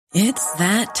It's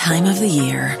that time of the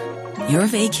year. Your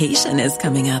vacation is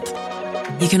coming up.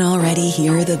 You can already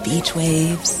hear the beach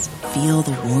waves, feel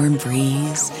the warm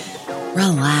breeze,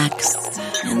 relax,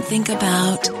 and think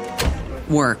about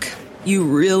work. You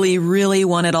really, really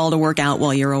want it all to work out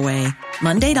while you're away.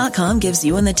 Monday.com gives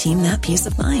you and the team that peace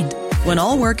of mind. When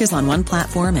all work is on one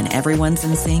platform and everyone's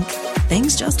in sync,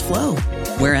 things just flow.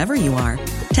 Wherever you are,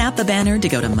 tap the banner to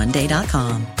go to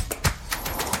Monday.com.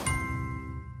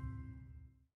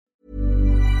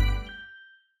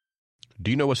 Do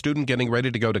you know a student getting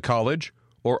ready to go to college?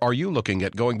 Or are you looking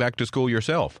at going back to school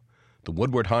yourself? The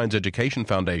Woodward Hines Education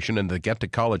Foundation and the Get to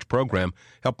College program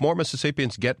help more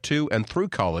Mississippians get to and through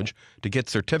college to get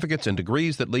certificates and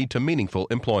degrees that lead to meaningful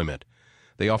employment.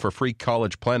 They offer free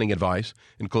college planning advice,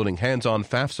 including hands-on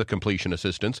FAFSA completion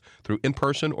assistance through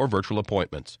in-person or virtual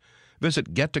appointments.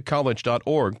 Visit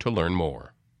gettocollege.org to learn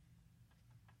more.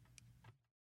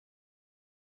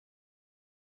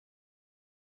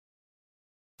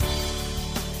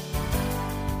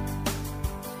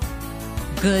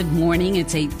 Good morning.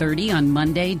 It's 8:30 on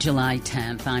Monday, July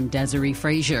 10th. I'm Desiree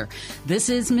Frazier. This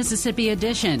is Mississippi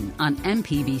Edition on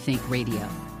MPB Think Radio.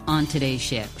 On today's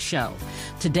show,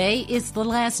 today is the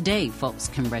last day folks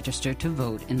can register to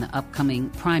vote in the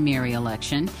upcoming primary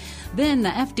election. Then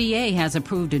the FDA has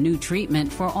approved a new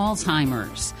treatment for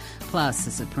Alzheimer's. Plus,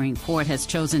 the Supreme Court has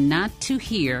chosen not to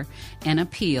hear an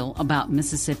appeal about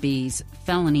Mississippi's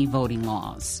felony voting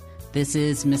laws. This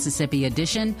is Mississippi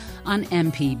Edition on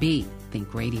MPB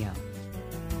Think Radio.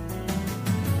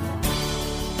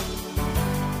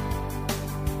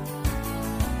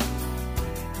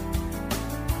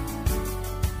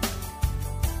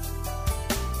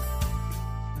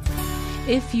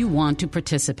 If you want to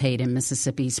participate in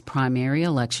Mississippi's primary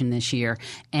election this year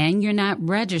and you're not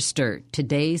registered,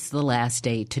 today's the last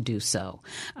day to do so.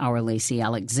 Our Lacey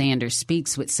Alexander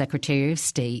speaks with Secretary of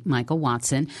State Michael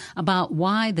Watson about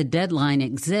why the deadline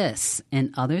exists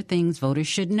and other things voters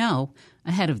should know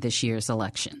ahead of this year's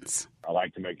elections. I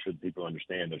like to make sure that people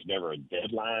understand there's never a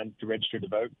deadline to register to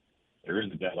vote. There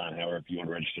is a deadline, however, if you want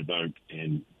to register to vote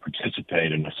and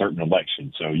participate in a certain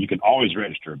election. So you can always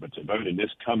register, but to vote in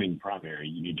this coming primary,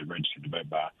 you need to register to vote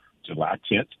by July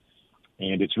 10th.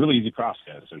 And it's a really easy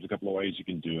process. There's a couple of ways you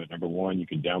can do it. Number one, you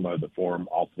can download the form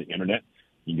off the internet.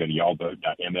 You can go to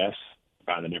y'allvote.ms,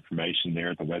 find that information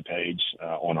there at the webpage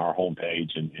on our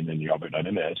homepage and then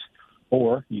y'allvote.ms.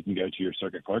 Or you can go to your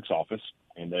circuit clerk's office,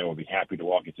 and they will be happy to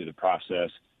walk you through the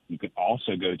process. You can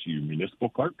also go to your municipal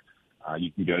clerk.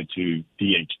 You can go to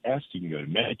DHS. You can go to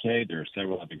Medicaid. There are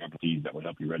several other companies that will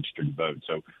help you register to vote.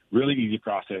 So really easy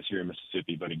process here in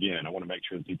Mississippi. But again, I want to make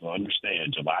sure that people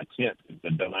understand July 10th is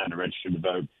the deadline to register to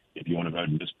vote if you want to vote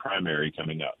in this primary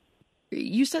coming up.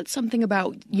 You said something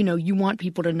about, you want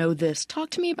people to know this. Talk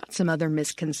to me about some other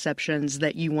misconceptions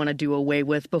that you want to do away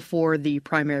with before the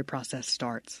primary process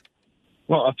starts.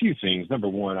 Well, a few things. Number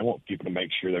one, I want people to make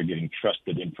sure they're getting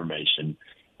trusted information.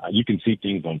 You can see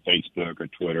things on Facebook or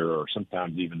Twitter or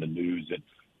sometimes even the news that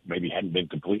maybe hadn't been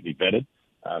completely vetted.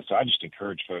 So I just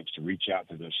encourage folks to reach out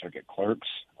to their circuit clerks,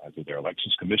 to their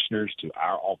elections commissioners, to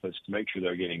our office to make sure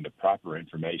they're getting the proper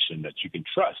information that you can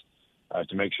trust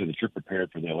to make sure that you're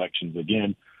prepared for the elections.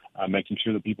 Again, making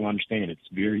sure that people understand it's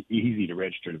very easy to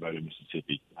register to vote in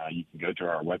Mississippi. You can go to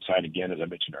our website again, as I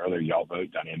mentioned earlier,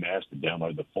 y'allvote.ms, to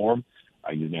download the form.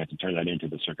 You're going to have to turn that into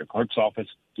the circuit clerk's office.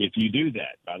 If you do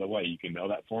that, by the way, you can mail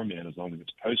that form in as long as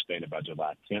it's post-dated by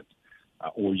July 10th,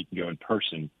 or you can go in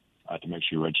person to make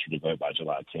sure you're registered to vote by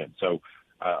July 10th. So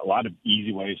a lot of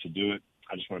easy ways to do it.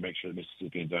 I just want to make sure that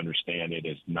Mississippians understand it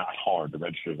is not hard to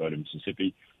register to vote in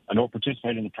Mississippi nor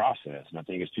participate in the process. And I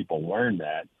think as people learn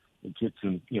that, it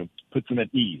puts them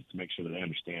at ease to make sure that they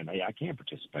understand, hey, I can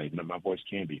participate and that my voice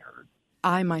can be heard.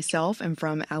 I myself am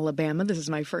from Alabama. This is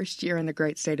my first year in the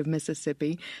great state of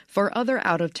Mississippi. For other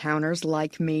out-of-towners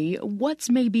like me, what's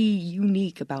maybe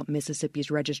unique about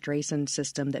Mississippi's registration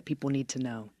system that people need to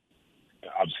know?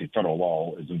 Obviously, federal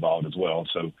law is involved as well,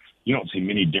 so you don't see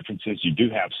many differences. You do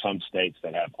have some states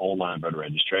that have online voter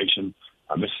registration.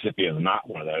 Mississippi is not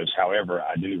one of those. However,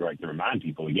 I do like to remind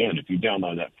people, again, if you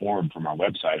download that form from our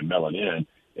website and mail it in,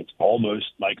 it's almost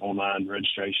like online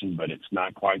registration, but it's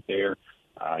not quite there.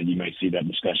 You may see that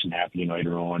discussion happening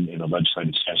later on in a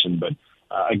legislative session. But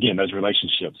again, those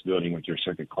relationships building with your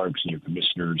circuit clerks and your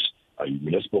commissioners, your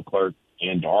municipal clerk,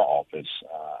 and our office,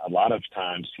 a lot of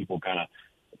times people kind of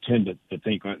tend to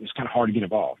think it's kind of hard to get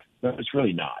involved. But it's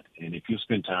really not. And if you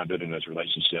spend time building those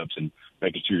relationships and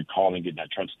making sure you're calling, getting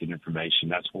that trusted information,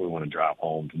 that's what we want to drive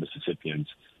home to Mississippians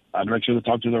to make sure to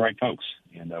talk to the right folks.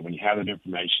 And when you have that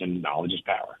information, knowledge is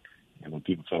power. And when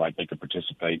people feel like they can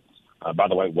participate, By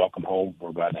the way, welcome home.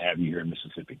 We're glad to have you here in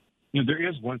Mississippi. There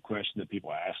is one question that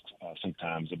people ask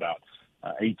sometimes about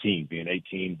being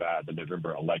 18 by the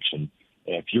November election.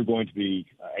 If you're going to be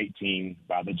 18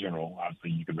 by the general,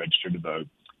 obviously you can register to vote,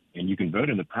 and you can vote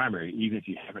in the primary even if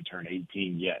you haven't turned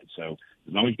 18 yet. So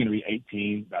as long as you're going to be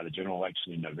 18 by the general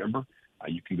election in November,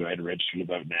 you can go ahead and register to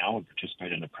vote now and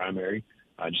participate in the primary.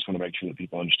 I just want to make sure that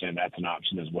people understand that's an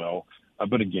option as well.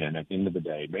 But again, at the end of the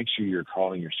day, make sure you're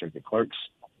calling your circuit clerks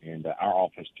and our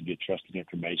office to get trusted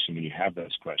information when you have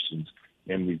those questions.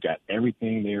 And we've got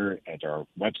everything there at our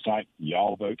website,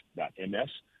 y'allvote.ms.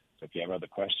 So if you have other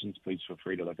questions, please feel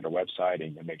free to look at our website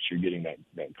and make sure you're getting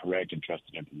that correct and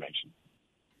trusted information.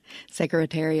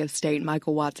 Secretary of State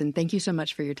Michael Watson, thank you so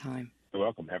much for your time. You're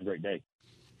welcome. Have a great day.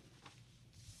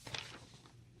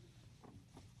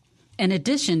 In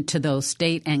addition to those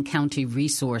state and county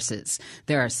resources,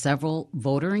 there are several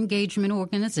voter engagement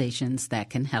organizations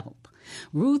that can help.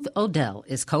 Ruth Odell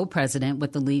is co-president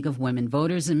with the League of Women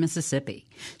Voters in Mississippi.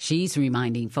 She's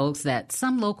reminding folks that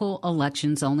some local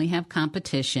elections only have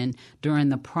competition during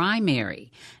the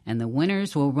primary, and the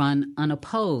winners will run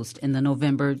unopposed in the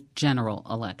November general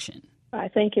election. I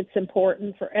think it's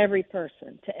important for every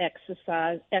person to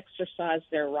exercise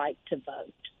their right to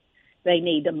vote. They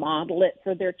need to model it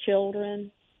for their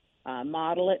children,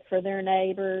 model it for their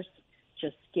neighbors.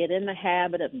 Just get in the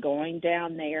habit of going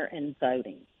down there and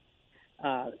voting.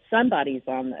 Somebody's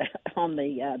on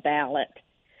the ballot.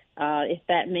 If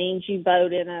that means you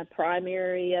vote in a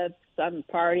primary of some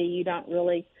party you don't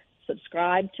really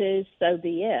subscribe to, so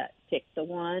be it. Pick the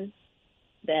one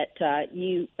that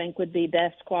you think would be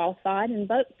best qualified and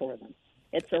vote for them.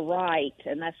 It's a right,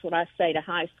 and that's what I say to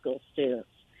high school students.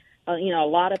 A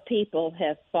lot of people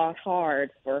have fought hard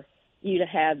for you to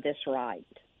have this right.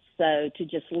 So to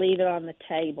just leave it on the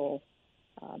table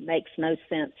makes no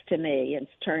sense to me.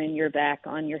 It's turning your back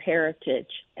on your heritage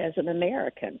as an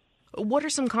American. What are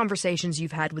some conversations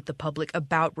you've had with the public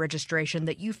about registration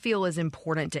that you feel is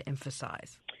important to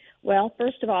emphasize? Well,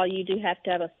 first of all, you do have to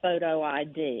have a photo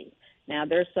ID. Now,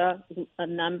 there's a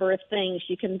number of things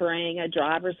you can bring: a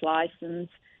driver's license,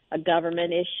 a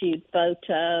government-issued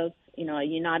photo, a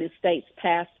United States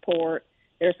passport.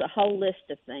 There's a whole list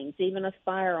of things, even a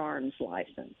firearms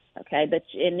license, okay?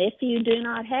 And if you do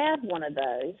not have one of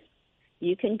those,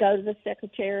 you can go to the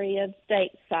Secretary of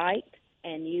State site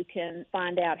and you can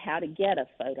find out how to get a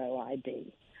photo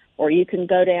ID. Or you can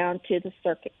go down to the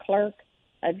circuit clerk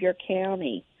of your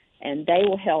county and they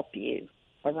will help you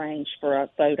arrange for a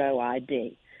photo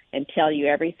ID and tell you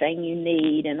everything you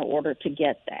need in order to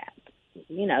get that.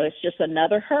 It's just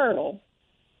another hurdle.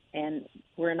 And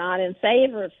we're not in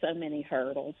favor of so many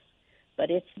hurdles,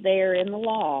 but it's there in the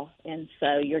law, and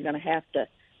so you're going to have to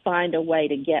find a way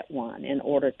to get one in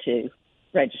order to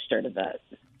register to vote.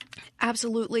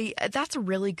 Absolutely. That's a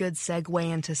really good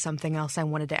segue into something else I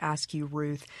wanted to ask you,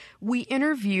 Ruth. We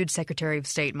interviewed Secretary of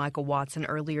State Michael Watson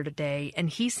earlier today, and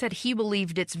he said he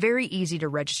believed it's very easy to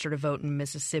register to vote in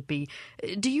Mississippi.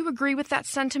 Do you agree with that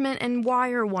sentiment, and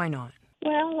why or why not?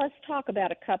 Well, let's talk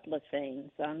about a couple of things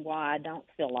on why I don't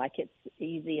feel like it's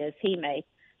easy as he may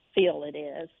feel it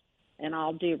is, and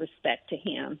all due respect to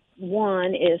him.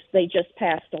 One is they just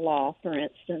passed a law, for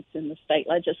instance, in the state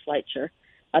legislature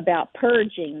about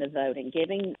purging the voting,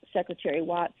 giving Secretary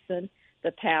Watson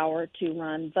the power to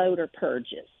run voter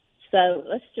purges. So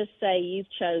let's just say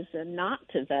you've chosen not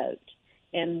to vote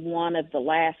in one of the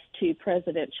last two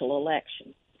presidential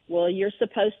elections. Well, you're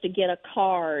supposed to get a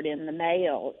card in the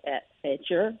mail at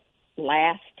your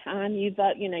last time you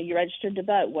vote. You registered to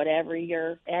vote, whatever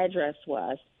your address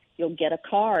was. You'll get a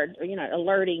card,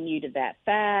 alerting you to that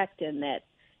fact and that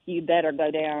you better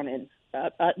go down and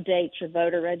update your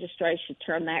voter registration,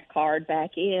 turn that card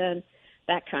back in,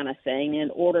 that kind of thing, in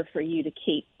order for you to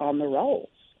keep on the rolls.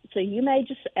 So you may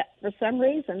just, for some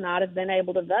reason, not have been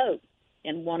able to vote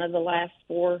in one of the last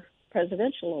four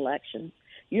presidential elections.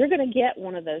 You're going to get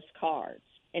one of those cards,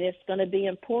 and it's going to be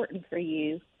important for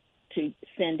you to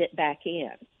send it back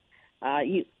in.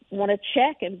 You want to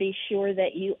check and be sure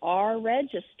that you are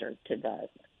registered to vote.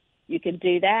 You can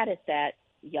do that at that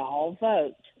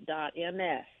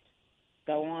y'allvote.ms.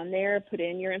 Go on there, put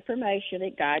in your information.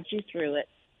 It guides you through it,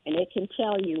 and it can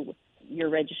tell you your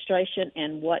registration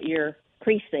and what your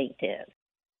precinct is.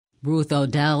 Ruth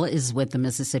Odell is with the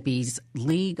Mississippi's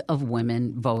League of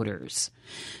Women Voters.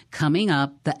 Coming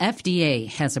up, the FDA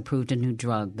has approved a new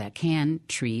drug that can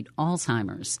treat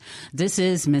Alzheimer's. This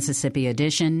is Mississippi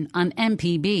Edition on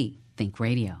MPB Think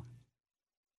Radio.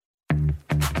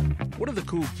 What are the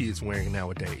cool kids wearing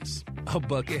nowadays? a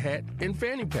bucket hat, and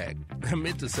fanny pack. I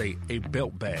meant to say a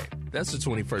belt bag. That's the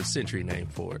 21st century name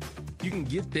for it. You can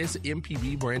get this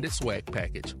MPB branded swag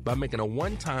package by making a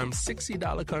one-time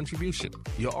 $60 contribution.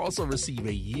 You'll also receive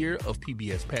a year of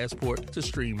PBS Passport to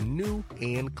stream new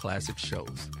and classic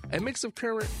shows. A mix of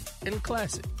current and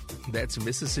classic. That's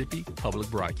Mississippi Public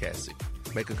Broadcasting.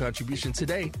 Make a contribution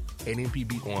today at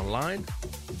mpbonline.org.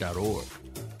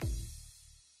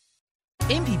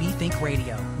 MPB Think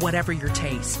Radio. Whatever your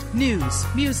taste. News,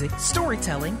 music,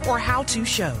 storytelling, or how-to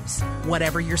shows.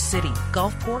 Whatever your city.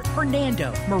 Gulfport,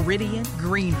 Hernando, Meridian,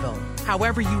 Greenville.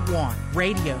 However you want.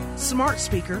 Radio, smart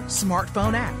speaker,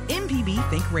 smartphone app. MPB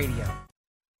Think Radio.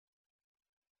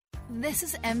 This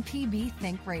is MPB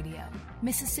Think Radio.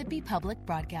 Mississippi Public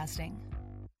Broadcasting.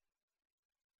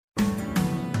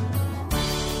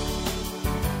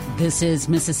 This is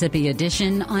Mississippi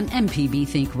Edition on MPB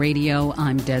Think Radio.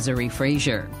 I'm Desiree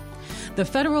Frazier. The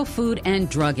Federal Food and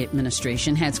Drug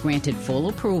Administration has granted full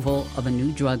approval of a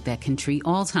new drug that can treat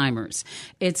Alzheimer's.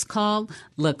 It's called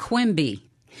Leqembi.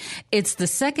 It's the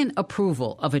second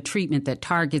approval of a treatment that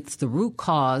targets the root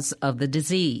cause of the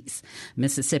disease.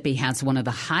 Mississippi has one of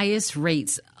the highest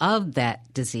rates of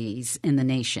that disease in the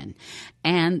nation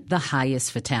and the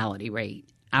highest fatality rate.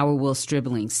 Our Will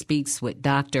Stribling speaks with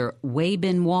Dr.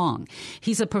 Weibin Wong.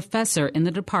 He's a professor in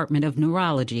the Department of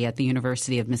Neurology at the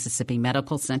University of Mississippi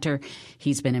Medical Center.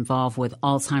 He's been involved with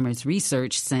Alzheimer's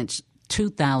research since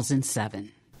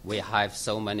 2007. We have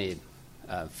so many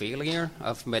failure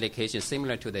of medication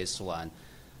similar to this one.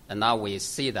 And now we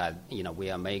see that, we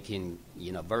are making,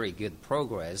 very good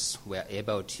progress. We are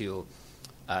able to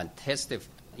test it,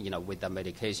 with the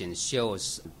medication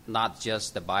shows not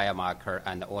just the biomarker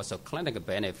and also clinical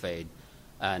benefit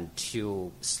and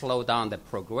to slow down the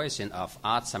progression of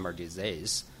Alzheimer's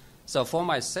disease. So for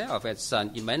myself, it's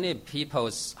many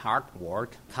people's hard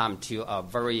work come to a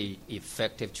very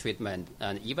effective treatment.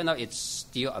 And even though it's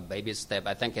still a baby step,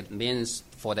 I think it means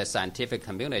for the scientific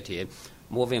community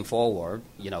moving forward,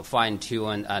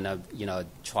 fine-tune and,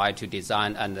 try to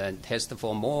design and test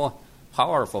for more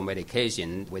powerful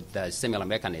medication with the similar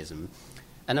mechanism.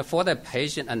 And for the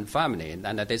patient and family,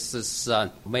 and this is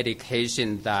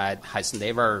medication that has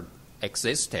never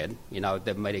existed.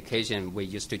 The medication we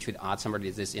used to treat Alzheimer's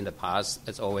disease in the past,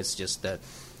 it's always just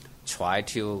try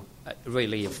to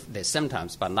relieve the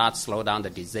symptoms, but not slow down the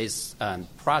disease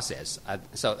process.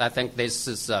 So I think this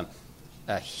is a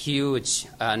huge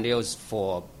news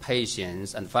for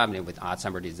patients and family with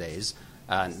Alzheimer's disease,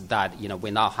 that, we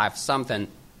now have something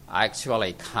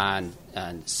actually can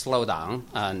slow down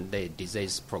the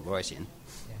disease progression.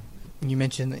 You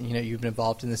mentioned that you've been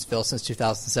involved in this field since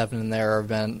 2007, and there have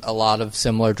been a lot of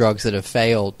similar drugs that have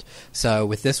failed. So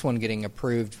with this one getting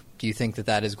approved, do you think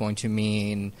that is going to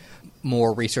mean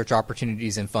more research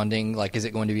opportunities and funding? Like, is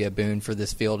it going to be a boon for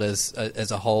this field as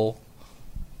a whole?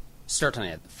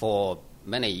 Certainly. For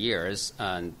many years,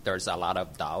 and there's a lot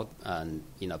of doubt, and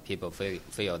people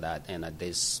feel that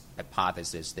this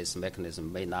hypothesis, this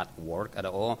mechanism may not work at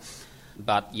all.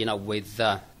 But with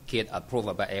kit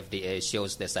approval by FDA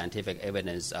shows the scientific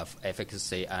evidence of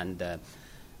efficacy and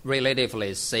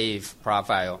relatively safe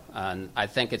profile, and I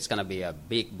think it's going to be a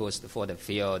big boost for the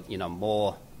field.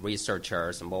 More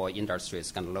researchers, more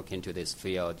industries can look into this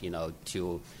field.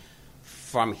 To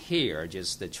from here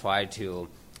just to try to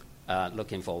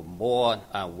looking for more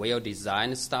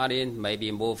well-designed study,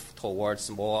 maybe move towards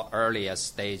more earlier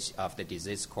stage of the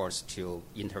disease course to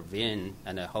intervene,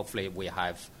 and hopefully we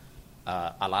have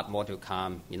a lot more to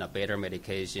come, better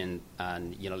medication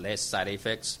and, less side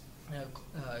effects.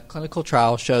 Clinical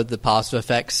trials showed the positive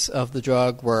effects of the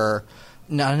drug were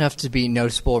not enough to be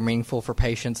noticeable or meaningful for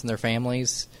patients and their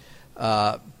families,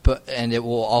 and it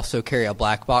will also carry a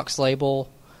black box label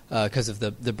because of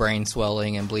the brain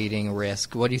swelling and bleeding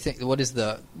risk. What do you think? What does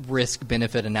the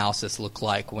risk-benefit analysis look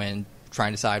like when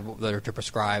trying to decide whether to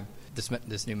prescribe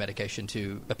this new medication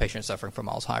to a patient suffering from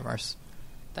Alzheimer's?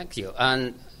 Thank you.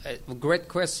 And great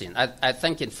question. I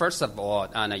think, first of all,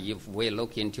 if we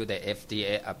look into the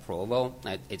FDA approval,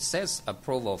 it says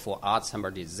approval for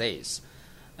Alzheimer's disease.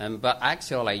 But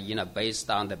actually, based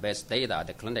on the best data,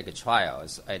 the clinical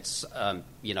trials, it's,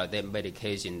 the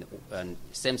medication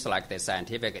seems like the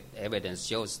scientific evidence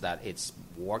shows that it's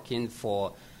working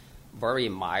for very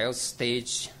mild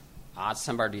stage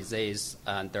Alzheimer's disease.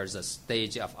 And there's a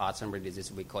stage of Alzheimer's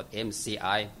disease we call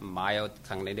MCI, mild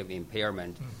cognitive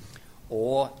impairment,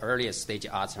 or earlier stage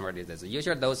Alzheimer's disease.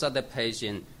 Usually those are the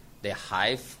patients, they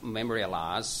have memory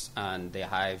loss, and they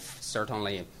have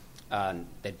certainly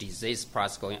the disease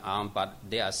process going on, but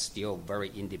they are still very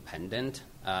independent,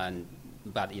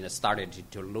 but started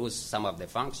to lose some of the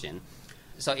function.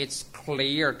 So it's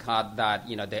clear-cut that,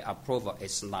 the approval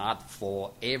is not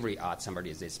for every Alzheimer's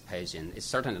disease patient. It's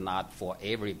certainly not for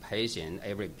every patient,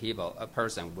 a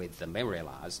person with the memory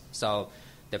loss. So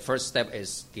the first step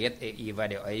is get an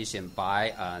evaluation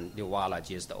by a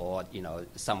neurologist or,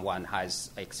 someone has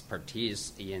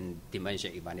expertise in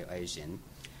dementia evaluation.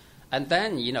 And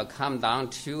then, come down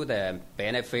to the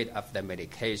benefit of the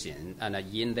medication. And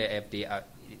in the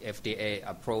FDA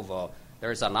approval,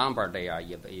 there's a number there.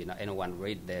 Anyone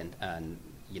read the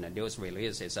news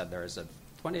releases that there's a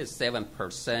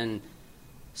 27%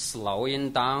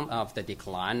 slowing down of the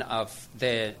decline of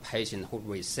the patient who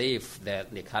receive the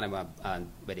lecanemab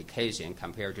medication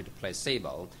compared to the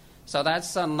placebo. So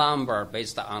that's a number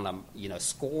based on a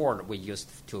score we used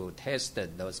to test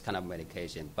those kind of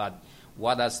medication. But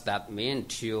what does that mean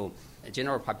to the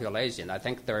general population? I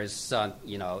think there is,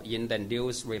 in the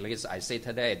news release I see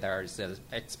today, there is an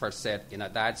expert said,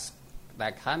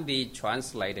 that can be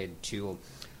translated to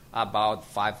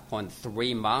about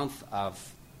 5.3 months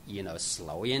of,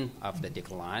 slowing of the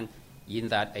decline in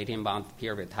that 18-month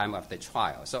period of time of the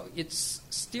trial. So it's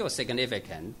still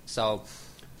significant. So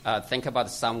think about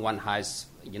someone has,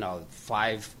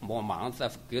 5 more months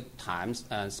of good times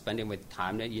spending with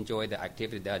time to enjoy the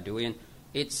activity they're doing.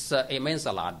 It means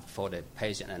a lot for the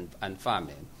patient and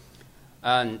family.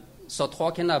 And so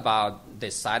talking about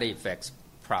the side effects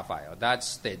profile,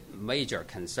 that's the major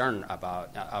concern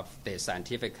of the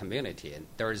scientific community.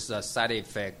 There is a side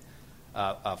effect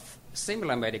of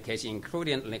similar medication,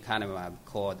 including lecanemab,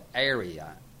 called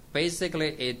ARIA. Basically,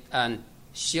 it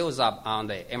shows up on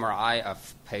the MRI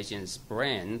of patient's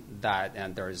brain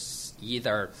that there's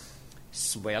either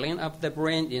swelling of the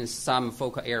brain in some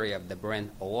focal area of the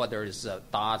brain, or there's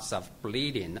thoughts of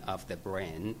bleeding of the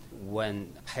brain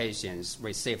when patients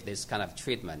receive this kind of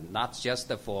treatment, not just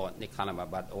for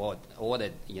lecanemab, but all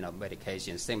the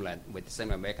medications with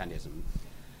similar mechanism.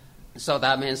 So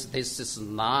that means this is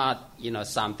not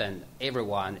something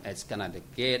everyone is gonna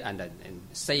get and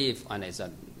safe, and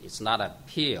it's not a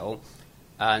pill.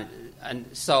 And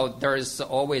so there is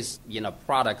always,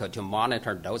 protocol to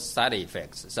monitor those side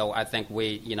effects. So I think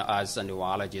we, as a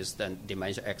neurologists and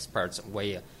dementia experts,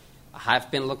 we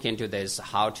have been looking into this,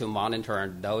 how to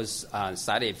monitor those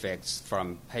side effects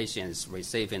from patients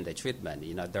receiving the treatment.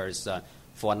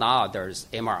 For now, there's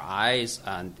MRIs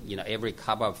and, every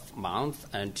couple of months,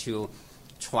 and to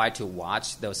try to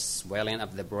watch those swelling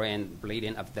of the brain,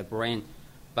 bleeding of the brain.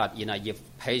 But, if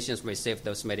patients receive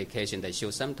those medications, they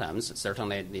show symptoms,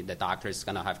 certainly the doctor is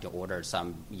going to have to order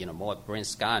some, more brain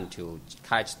scan to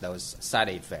catch those side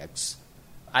effects.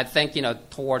 I think,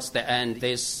 towards the end,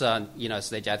 this,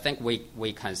 stage, I think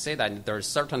we can say that there's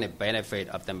certainly benefit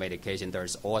of the medication.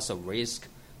 There's also risk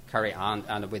carry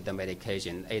on with the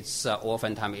medication. It's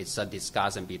oftentimes it's a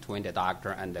discussion between the doctor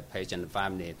and the patient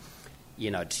family,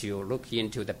 to look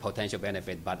into the potential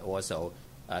benefit, but also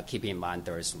keep in mind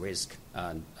there is risk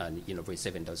and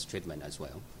receiving those treatment as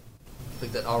well. I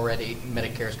think that already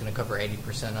Medicare is going to cover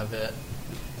 80% of it,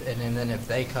 and then if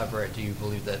they cover it, do you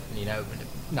believe that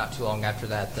not too long after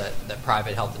that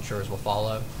private health insurers will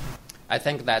follow? I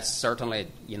think that's certainly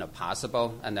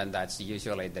possible, and then that's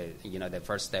usually the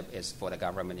first step is for the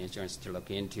government insurance to look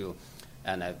into,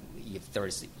 and if there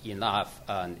is enough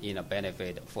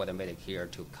benefit for the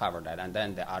Medicare to cover that, and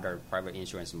then the other private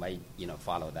insurance may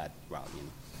follow that route.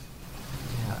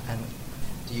 Yeah, and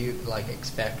do you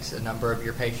expect a number of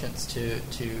your patients to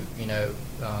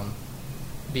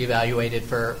be evaluated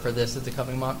for this in the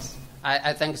coming months?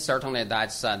 I think certainly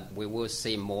that's we will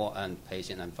see more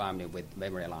patient and family with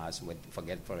memory loss, with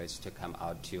forgetfulness, to come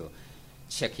out to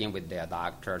check in with their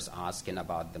doctors, asking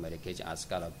about the medication,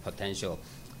 asking about potential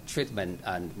treatment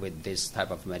and with this type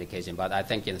of medication. But I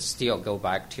think still go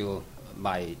back to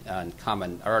my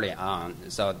comment early on.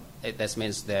 So this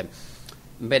means the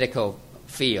medical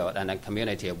field and the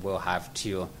community will have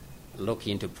to look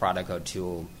into protocol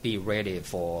to be ready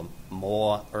for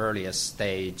more earlier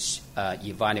stage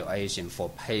evaluation for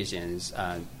patients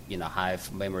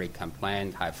have memory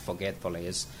complaint, have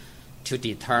forgetfulness, to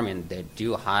determine they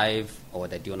do have or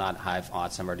they do not have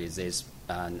Alzheimer's disease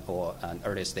or an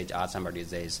early stage Alzheimer's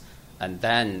disease, and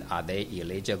then are they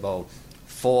eligible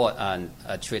for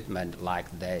a treatment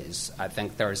like this. I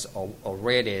think there's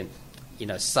already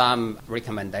some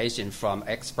recommendation from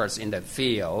experts in the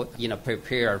field,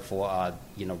 prepared for a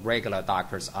regular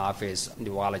doctor's office,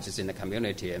 neurologists in the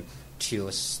community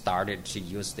to start to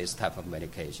use this type of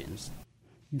medications.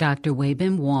 Dr.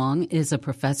 Weibin Wong is a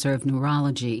professor of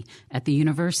neurology at the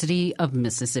University of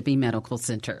Mississippi Medical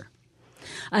Center.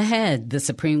 Ahead, the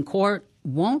Supreme Court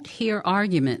won't hear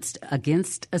arguments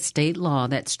against a state law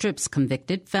that strips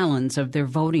convicted felons of their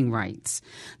voting rights.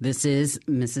 This is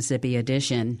Mississippi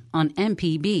Edition on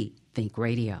MPB Think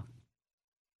Radio.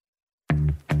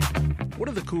 What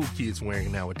are the cool kids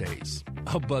wearing nowadays?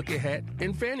 A bucket hat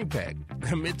and fanny pack.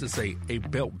 I meant to say a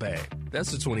belt bag.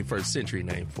 That's the 21st century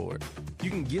name for it. You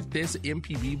can get this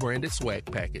MPB branded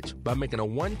swag package by making a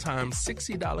one-time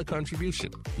 $60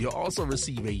 contribution. You'll also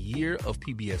receive a year of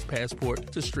PBS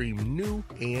Passport to stream new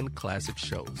and classic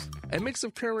shows. A mix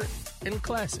of current and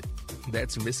classic.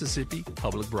 That's Mississippi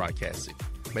Public Broadcasting.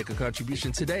 Make a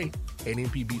contribution today at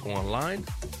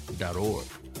mpbonline.org.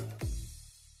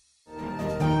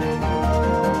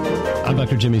 I'm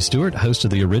Dr. Jimmy Stewart, host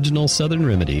of the original Southern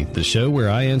Remedy, the show where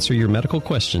I answer your medical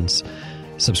questions.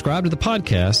 Subscribe to the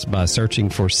podcast by searching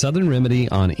for Southern Remedy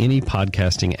on any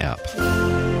podcasting app.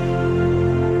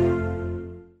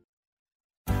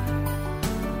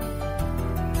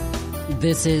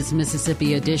 This is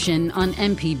Mississippi Edition on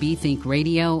MPB Think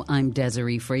Radio. I'm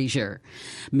Desiree Frazier.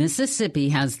 Mississippi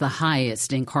has the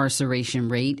highest incarceration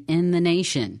rate in the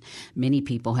nation. Many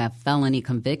people have felony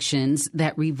convictions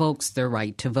that revokes their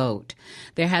right to vote.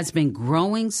 There has been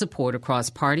growing support across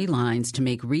party lines to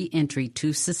make re-entry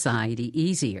to society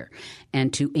easier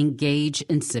and to engage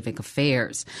in civic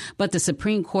affairs. But the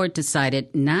Supreme Court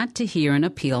decided not to hear an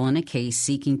appeal in a case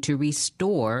seeking to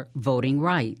restore voting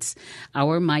rights.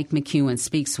 Our Mike McEwen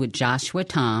speaks with Joshua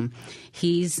Tom.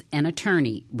 He's an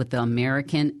attorney with the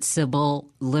American Civil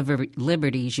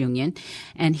Liberties Union,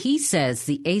 and he says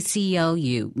the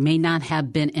ACLU may not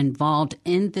have been involved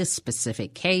in this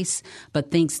specific case,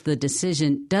 but thinks the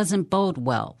decision doesn't bode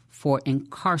well for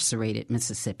incarcerated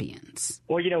Mississippians.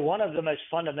 Well, one of the most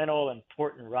fundamental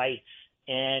important rights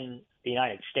in the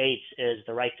United States is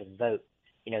the right to vote.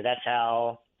 That's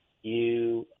how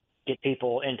you get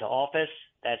people into office.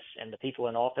 And the people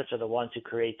in office are the ones who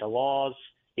create the laws.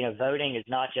 Voting is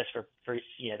not just for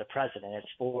the president. It's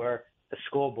for the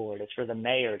school board. It's for the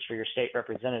mayor. It's for your state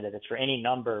representative. It's for any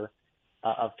number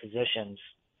of positions.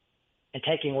 And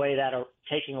taking away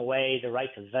the right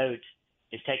to vote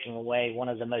is taking away one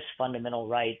of the most fundamental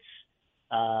rights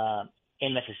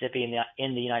in Mississippi,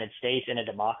 in the United States, in a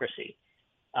democracy.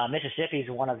 Mississippi is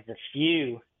one of the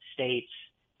few states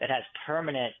that has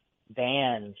permanent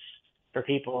bans for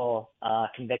people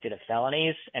convicted of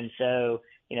felonies. And so,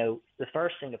 the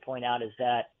first thing to point out is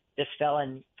that this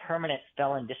permanent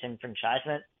felon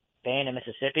disenfranchisement ban in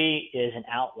Mississippi is an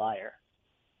outlier,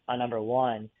 number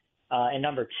one. And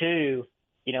number two,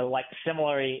 like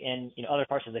similarly in other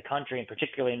parts of the country, and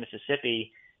particularly in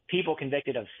Mississippi, people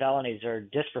convicted of felonies are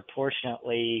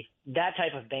that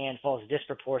type of ban falls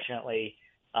disproportionately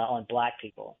on black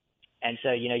people. And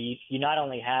so, you not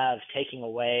only have taking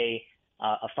away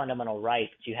a fundamental right,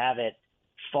 but you have it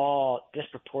fall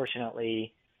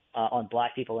disproportionately on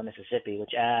black people in Mississippi,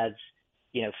 which adds,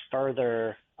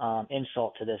 further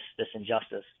insult to this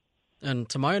injustice. And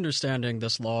to my understanding,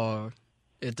 this law,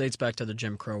 it dates back to the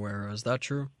Jim Crow era. Is that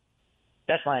true?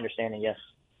 That's my understanding, yes.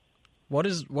 What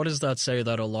does that say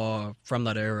that a law from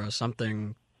that era,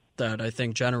 something that I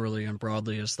think generally and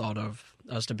broadly is thought of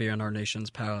as to be in our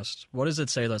nation's past, what does it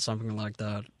say that something like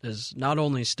that is not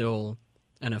only still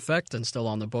in effect and still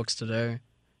on the books today,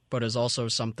 but is also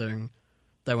something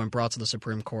that when brought to the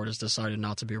Supreme Court is decided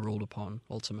not to be ruled upon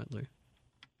ultimately?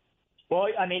 Well,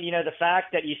 the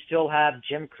fact that you still have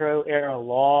Jim Crow era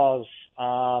laws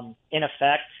in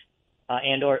effect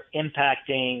and or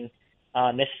impacting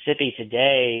Mississippi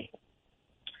today,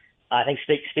 I think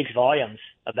speaks volumes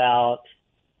about,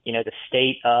 the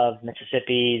state of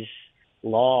Mississippi's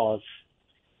laws,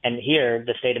 and here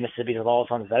the state of Mississippi's laws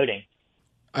on voting.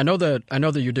 I know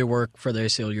that you do work for the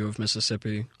ACLU of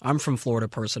Mississippi. I'm from Florida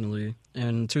personally.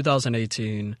 In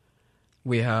 2018,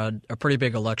 we had a pretty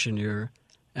big election year,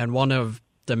 and one of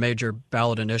the major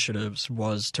ballot initiatives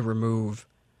was to remove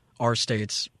our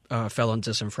state's felon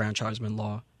disenfranchisement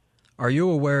law. Are you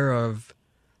aware of,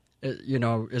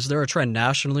 is there a trend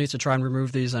nationally to try and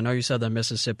remove these? I know you said that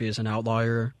Mississippi is an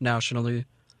outlier nationally,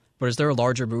 but is there a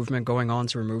larger movement going on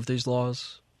to remove these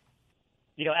laws?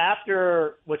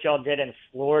 After what y'all did in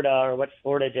Florida, or what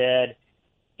Florida did,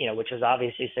 which was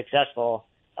obviously successful,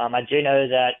 I do know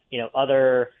that,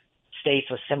 other states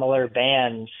with similar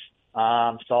bans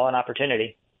saw an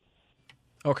opportunity.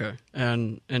 Okay.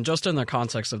 And just in the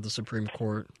context of the Supreme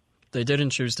Court, they didn't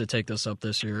choose to take this up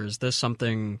this year. Is this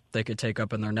something they could take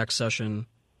up in their next session,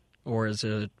 or is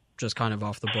it just kind of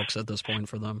off the books at this point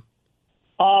for them?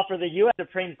 For the U.S.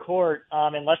 Supreme Court,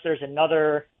 unless there's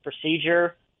another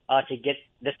procedure to get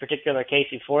this particular case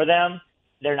before them,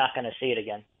 they're not going to see it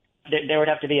again. There would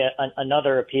have to be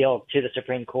another appeal to the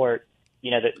Supreme Court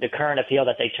the current appeal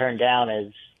that they turned down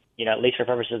is, at least for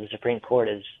purposes of the Supreme Court,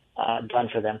 is done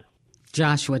for them.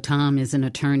 Joshua Tom is an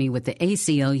attorney with the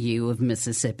ACLU of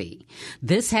Mississippi.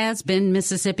 This has been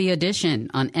Mississippi Edition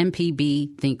on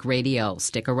MPB Think Radio.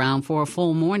 Stick around for a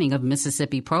full morning of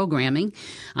Mississippi programming.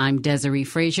 I'm Desiree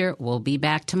Frazier. We'll be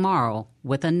back tomorrow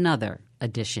with another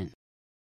edition.